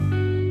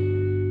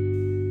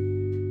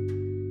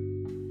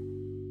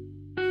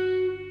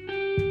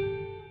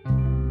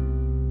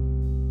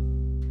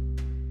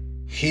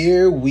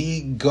Here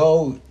we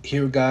go.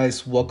 Here,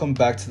 guys, welcome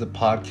back to the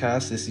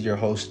podcast. This is your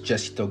host,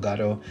 Jesse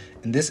Delgado.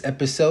 In this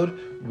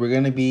episode, we're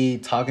going to be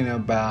talking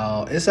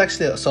about, it's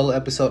actually a solo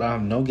episode. I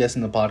have no guests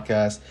in the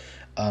podcast.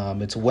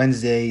 It's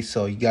Wednesday,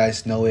 so you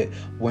guys know it.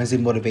 Wednesday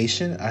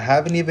motivation. I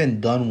haven't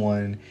even done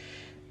one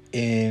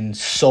in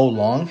so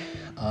long,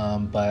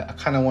 but I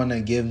kind of want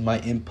to give my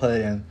input,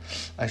 and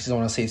I just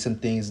want to say some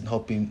things and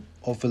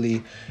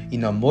hopefully,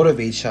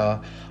 motivate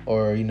y'all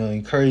or,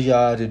 encourage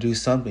y'all to do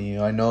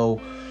something. I know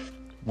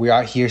we're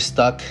out here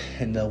stuck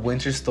in the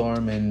winter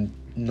storm in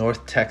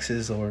North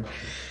Texas, or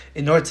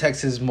in North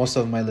Texas. Most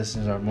of my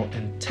listeners are more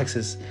in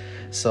Texas,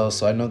 so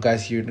I know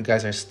you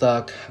guys are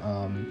stuck.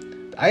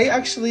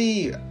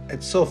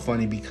 It's so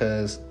funny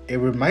because it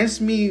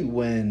reminds me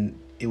when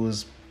it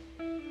was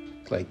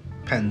like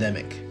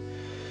pandemic,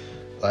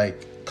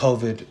 like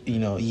COVID,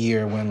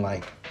 year when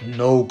like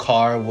no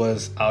car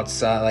was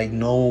outside, like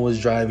no one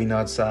was driving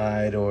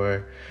outside,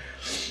 or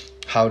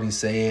how do you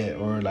say it,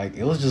 or like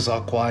it was just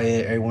all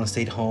quiet, everyone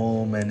stayed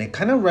home, and it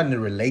kind of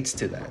relates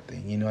to that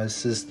thing.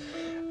 It's just,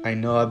 I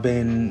know I've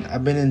been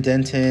in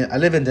Denton. I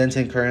live in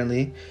Denton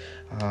currently,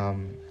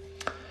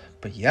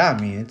 but yeah,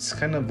 it's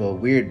kind of a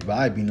weird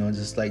vibe,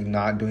 just like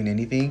not doing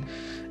anything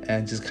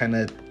and just kind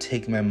of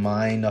take my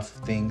mind off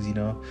of things.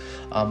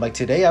 Like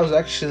today I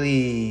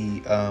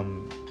actually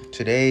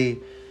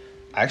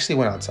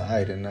went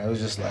outside, and I was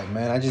just like,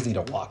 man, I just need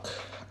to walk.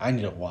 I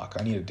need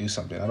to do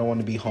something. I don't want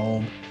to be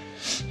home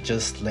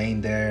just laying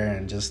there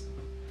and just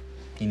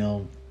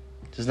not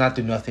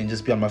do nothing,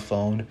 just be on my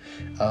phone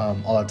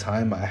all the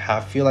time.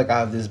 I feel like I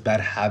have this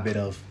bad habit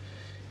of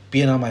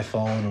being on my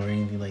phone or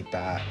anything like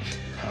that.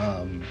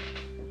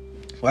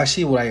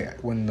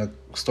 When the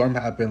storm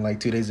happened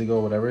like 2 days ago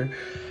or whatever,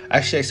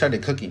 I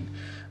started cooking.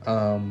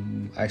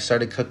 I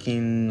started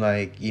cooking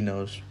like,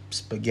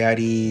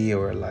 spaghetti,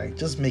 or like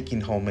just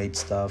making homemade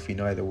stuff,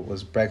 either it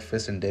was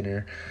breakfast and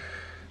dinner,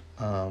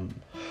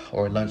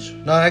 or lunch.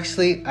 No, I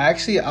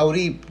would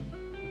eat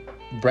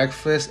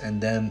breakfast and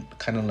then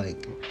kind of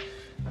like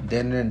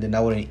dinner, and then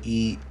I wouldn't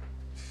eat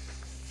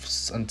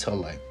until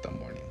like the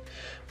morning.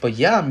 But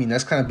yeah,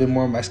 that's kind of been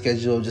more of my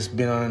schedule, just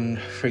been on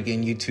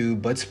freaking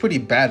YouTube. But it's pretty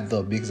bad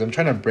though, because I'm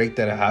trying to break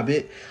that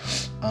habit.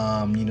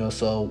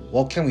 So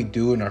what can we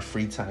do in our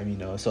free time?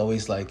 It's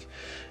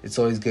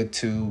always good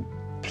to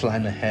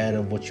plan ahead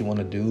of what you want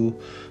to do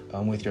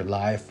with your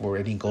life, or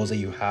any goals that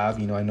you have.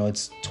 I know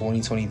it's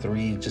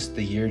 2023, just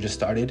the year just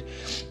started.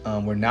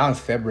 We're now in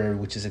February,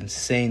 which is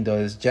insane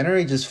though.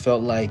 January just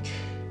felt like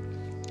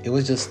it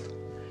was just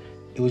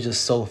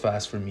so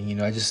fast for me.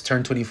 I just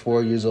turned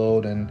 24 years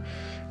old, and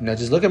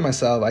just look at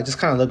myself. I just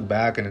kind of look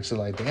back, and it's just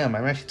like, damn,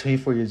 I'm actually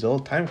 24 years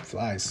old. Time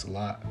flies a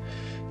lot.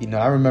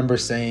 I remember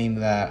saying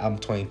that I'm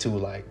 22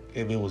 like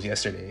if it was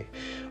yesterday.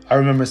 I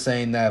remember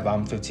saying that if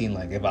I'm 15,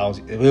 like if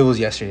it was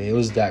yesterday. It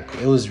was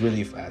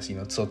really fast,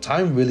 So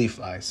time really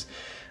flies.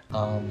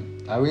 I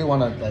really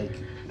want to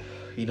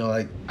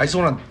I just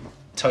want to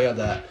tell you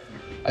that.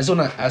 I just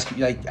want to ask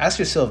you, ask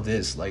yourself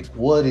this,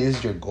 what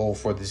is your goal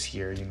for this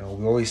year?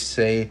 We always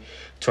say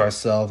to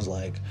ourselves,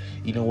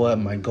 what,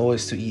 my goal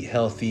is to eat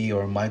healthy,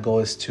 or my goal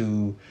is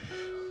to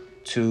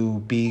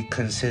be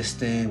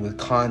consistent with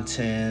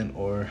content,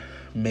 or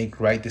make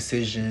right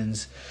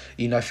decisions.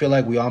 I feel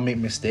like we all make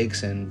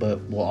mistakes,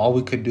 but all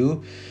we could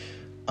do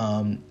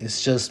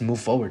is just move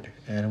forward,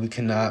 and we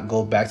cannot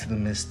go back to the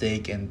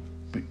mistake. And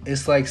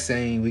it's like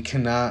saying we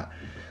cannot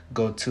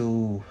go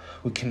to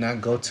a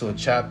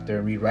chapter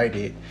and rewrite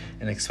it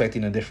and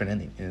expecting a different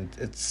ending. And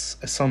it's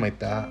something like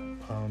that.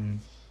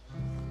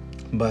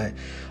 But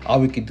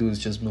all we could do is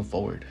just move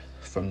forward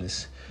from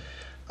this.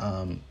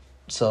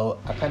 So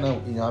I kind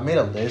of, I made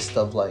a list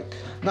of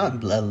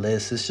not a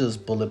list, it's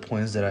just bullet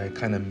points that I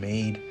kind of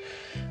made.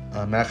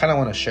 And I kind of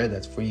want to share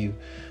that for you.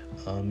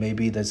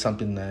 Maybe that's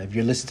something that if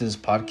you're listening to this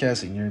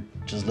podcast and you're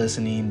just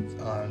listening,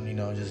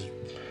 just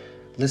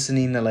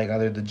listening to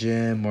either the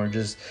gym or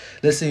just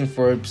listening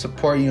for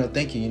support,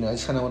 thank you. I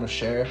just kind of want to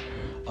share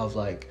of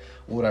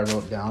what I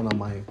wrote down on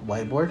my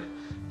whiteboard.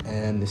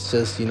 And it's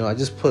just, I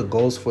just put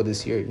goals for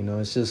this year.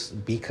 It's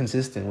just be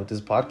consistent with this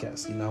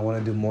podcast. I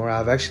want to do more.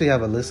 I actually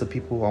have a list of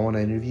people I want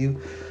to interview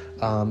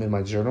in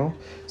my journal.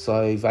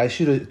 So if I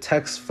shoot a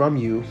text from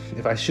you,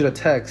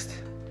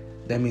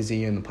 that means that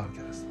you're in the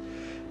podcast.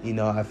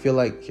 I feel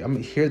like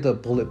here are the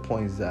bullet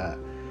points that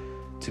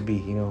to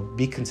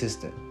be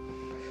consistent,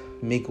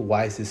 make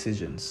wise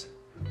decisions,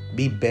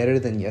 be better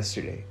than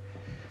yesterday.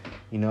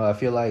 I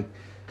feel like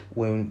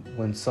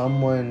when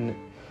someone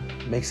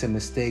makes a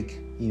mistake,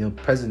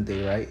 present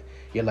day, right?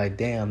 You're like,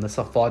 damn, that's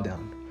a fall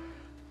down.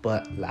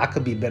 But I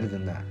could be better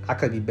than that. I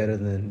could be better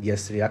than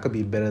yesterday. I could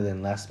be better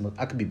than last month.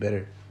 I could be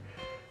better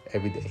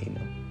every day,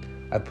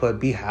 I put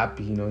be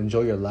happy,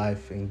 enjoy your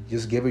life, and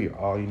just give it your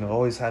all,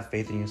 always have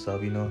faith in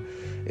yourself,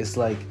 It's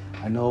like,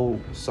 I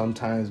know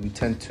sometimes we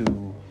tend to,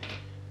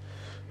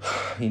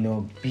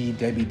 be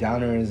Debbie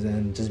Downers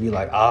and just be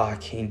like, I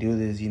can't do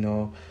this,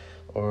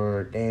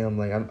 or damn,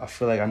 like I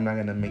feel like I'm not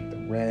gonna make the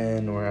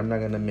rent, or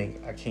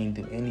I can't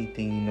do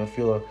anything, you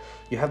know.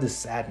 You have this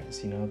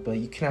sadness, you know, but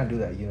you cannot do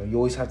that, you know. You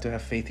always have to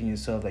have faith in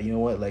yourself, like, you know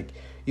what, like,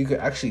 you could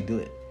actually do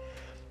it.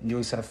 You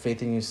always have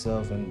faith in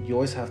yourself, and you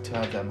always have to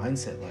have that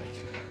mindset, like,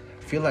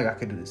 I feel like I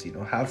could do this, you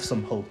know. Have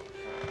some hope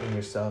in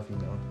yourself, you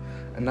know.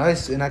 And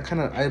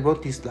I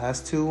wrote these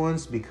last two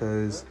ones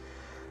because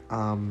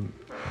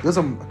those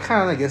are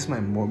kind of, I guess, my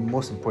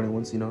most important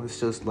ones, you know. It's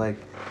just like,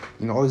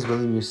 you know, always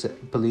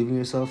believe in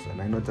yourself.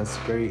 And I know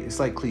it's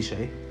like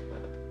cliche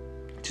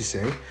to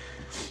say,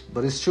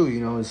 but it's true, you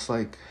know. It's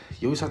like,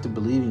 you always have to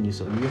believe in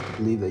yourself. You have to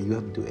believe that you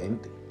have to do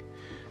anything,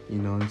 you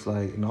know. It's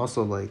like, and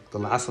also, like, the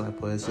last one I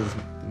put is just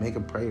make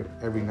a prayer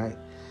every night.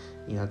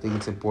 You know, I think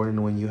it's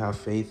important when you have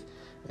faith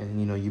and,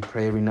 you know, you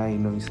pray every night, you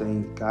know, you're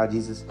saying, God,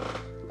 Jesus,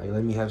 like,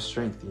 let me have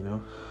strength, you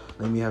know.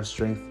 Let me have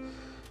strength,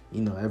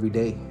 you know, every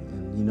day,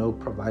 and, you know,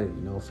 provide it,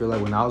 you know. I feel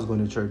like when I was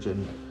going to church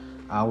and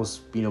I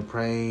was, you know,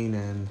 praying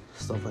and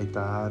stuff like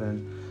that,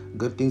 and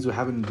good things were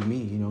happening to me,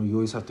 you know. You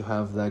always have to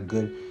have that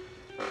good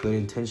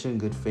intention,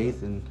 good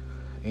faith, and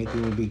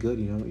anything will be good,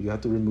 you know. You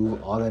have to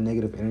remove all that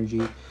negative energy,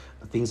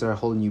 the things that are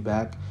holding you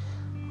back.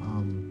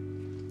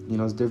 You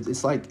know,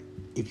 it's like,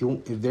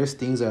 if there's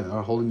things that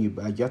are holding you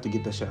back, you have to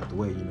get that shit out the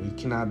way, you know. You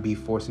cannot be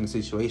forced in a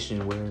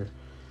situation where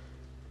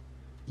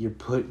you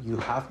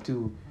have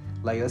to,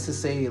 like, let's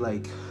just say,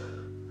 like,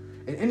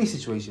 in any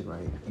situation,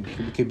 right?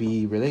 It could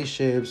be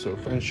relationships or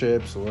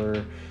friendships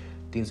or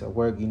things at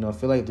work, you know. I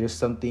feel like there's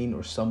something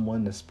or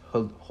someone that's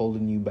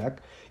holding you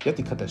back. You have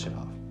to cut that shit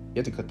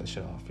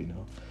off. You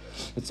know.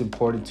 It's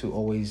important to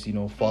always, you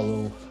know,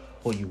 follow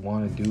what you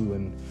want to do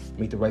and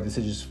make the right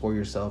decisions for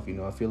yourself, you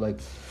know. I feel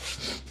like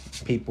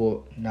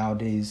people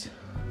nowadays,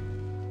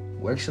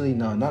 well, actually,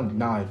 no, not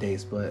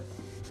nowadays, but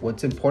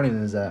what's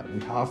important is that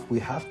we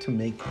have to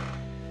make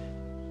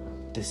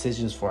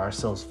decisions for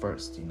ourselves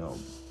first, you know.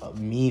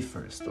 Me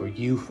first, or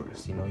you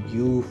first, you know.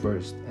 You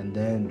first, and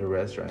then the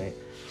rest, right?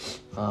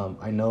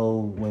 I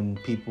know when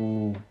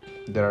people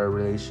that are in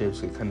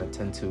relationships, they kind of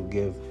tend to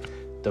give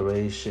the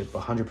relationship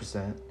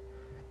 100%,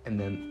 and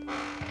then, you know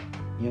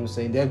what I'm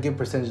saying, they'll give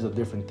percentages of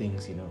different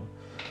things, you know,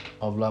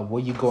 of like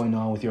what you going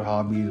on with your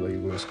hobbies, or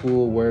you go to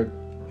school, work,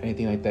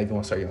 anything like that. You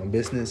want to start your own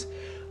business,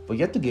 but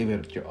you have to give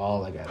it your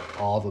all, like, at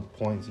all the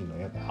points, you know.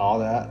 You have all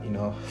that, you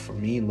know. For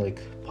me,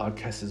 like,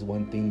 podcast is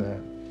one thing that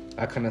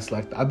I kind of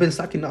slacked. I've been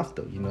slacking off,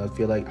 though, you know. I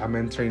feel like I'm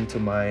entering into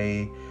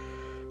my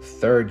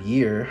 3rd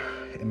year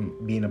in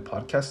being a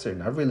podcaster,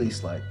 and I've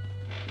released like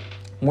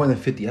more than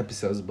 50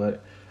 episodes,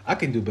 but I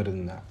can do better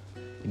than that.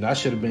 You know, I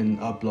should have been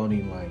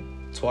uploading like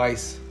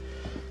twice.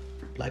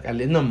 Like,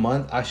 in a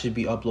month, I should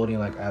be uploading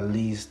like at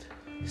least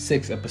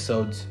 6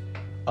 episodes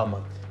a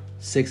month.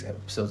 6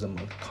 episodes a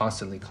month,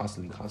 constantly.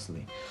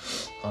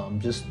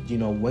 Just, you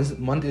know,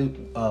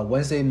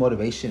 Wednesday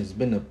motivation has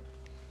been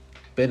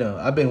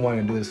I've been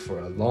wanting to do this for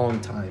a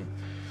long time.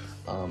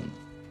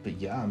 But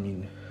yeah, I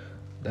mean,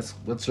 that's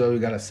what we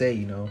gotta say,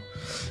 you know.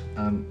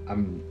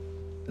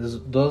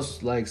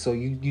 Those like, so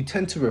you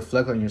tend to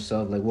reflect on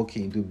yourself, like, what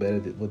can you do better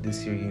with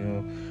this year, you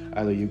know.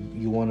 Either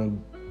you want to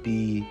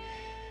be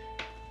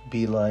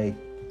like,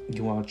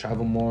 you want to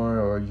travel more,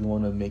 or you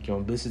want to make your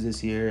own business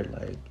this year.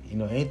 Like, you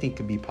know, anything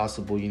could be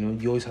possible, you know.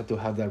 You always have to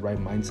have that right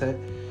mindset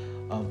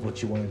of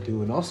what you want to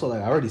do. And also,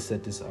 like I already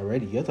said this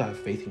already, you have to have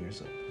faith in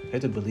yourself. You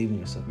have to believe in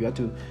yourself. You have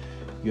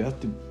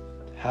to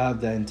have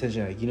that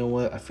intention, like, you know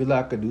what, I feel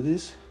like I could do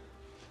this.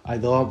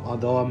 Although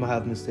I'm gonna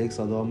have mistakes,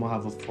 although I'm gonna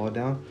have a fall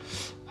down,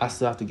 I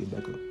still have to get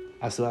back up.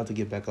 I still have to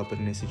get back up in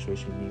any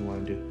situation you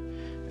want to do.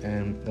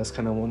 And that's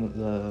kind of one of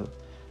the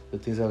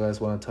things I guys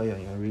want to tell you.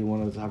 I really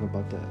wanted to talk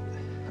about that.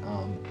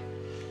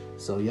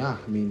 So yeah,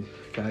 I mean,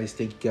 guys,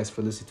 thank you guys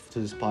for listening to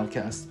this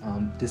podcast.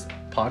 This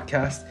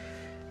podcast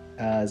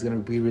is gonna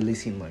be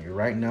releasing like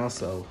right now.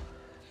 So,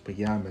 but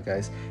yeah, man,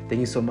 guys, thank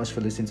you so much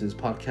for listening to this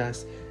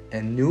podcast.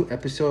 And new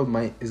episode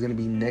is gonna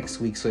be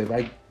next week. So if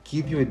I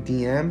give you a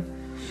DM,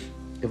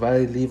 if I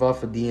leave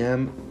off a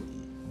DM,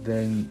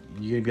 then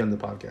you're gonna be on the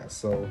podcast.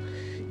 So,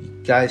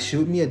 guys,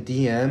 shoot me a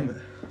DM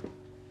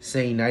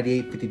saying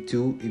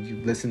 9852 if you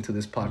listen to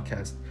this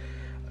podcast,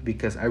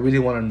 because I really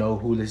want to know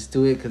who listens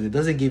to it, because it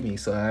doesn't give me.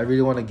 So I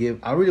really want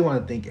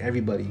to thank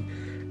everybody.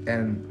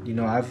 And, you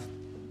know,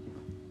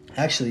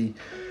 it's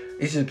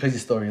just a crazy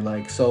story.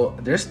 Like, so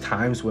there's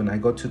times when I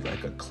go to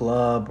like a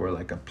club or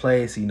like a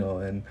place, you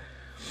know,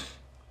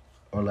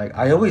 or like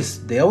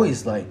they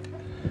always like,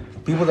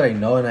 people that I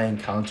know and I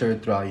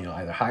encountered throughout, you know,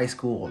 either high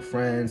school or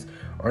friends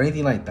or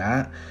anything like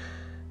that,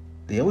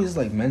 they always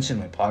like mention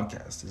my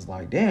podcast. It's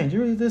like, damn, you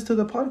really listen to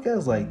the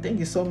podcast? Like, thank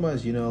you so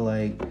much. You know,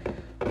 like,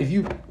 if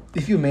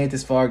you made it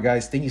this far,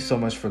 guys, thank you so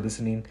much for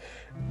listening.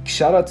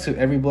 Shout out to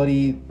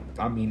everybody.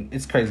 I mean,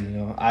 it's crazy, you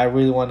know. I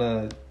really want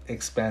to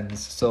expand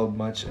this so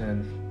much.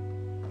 And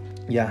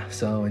yeah,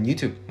 so on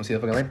YouTube, we'll see you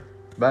fucking later.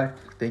 Bye.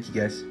 Thank you,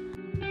 guys.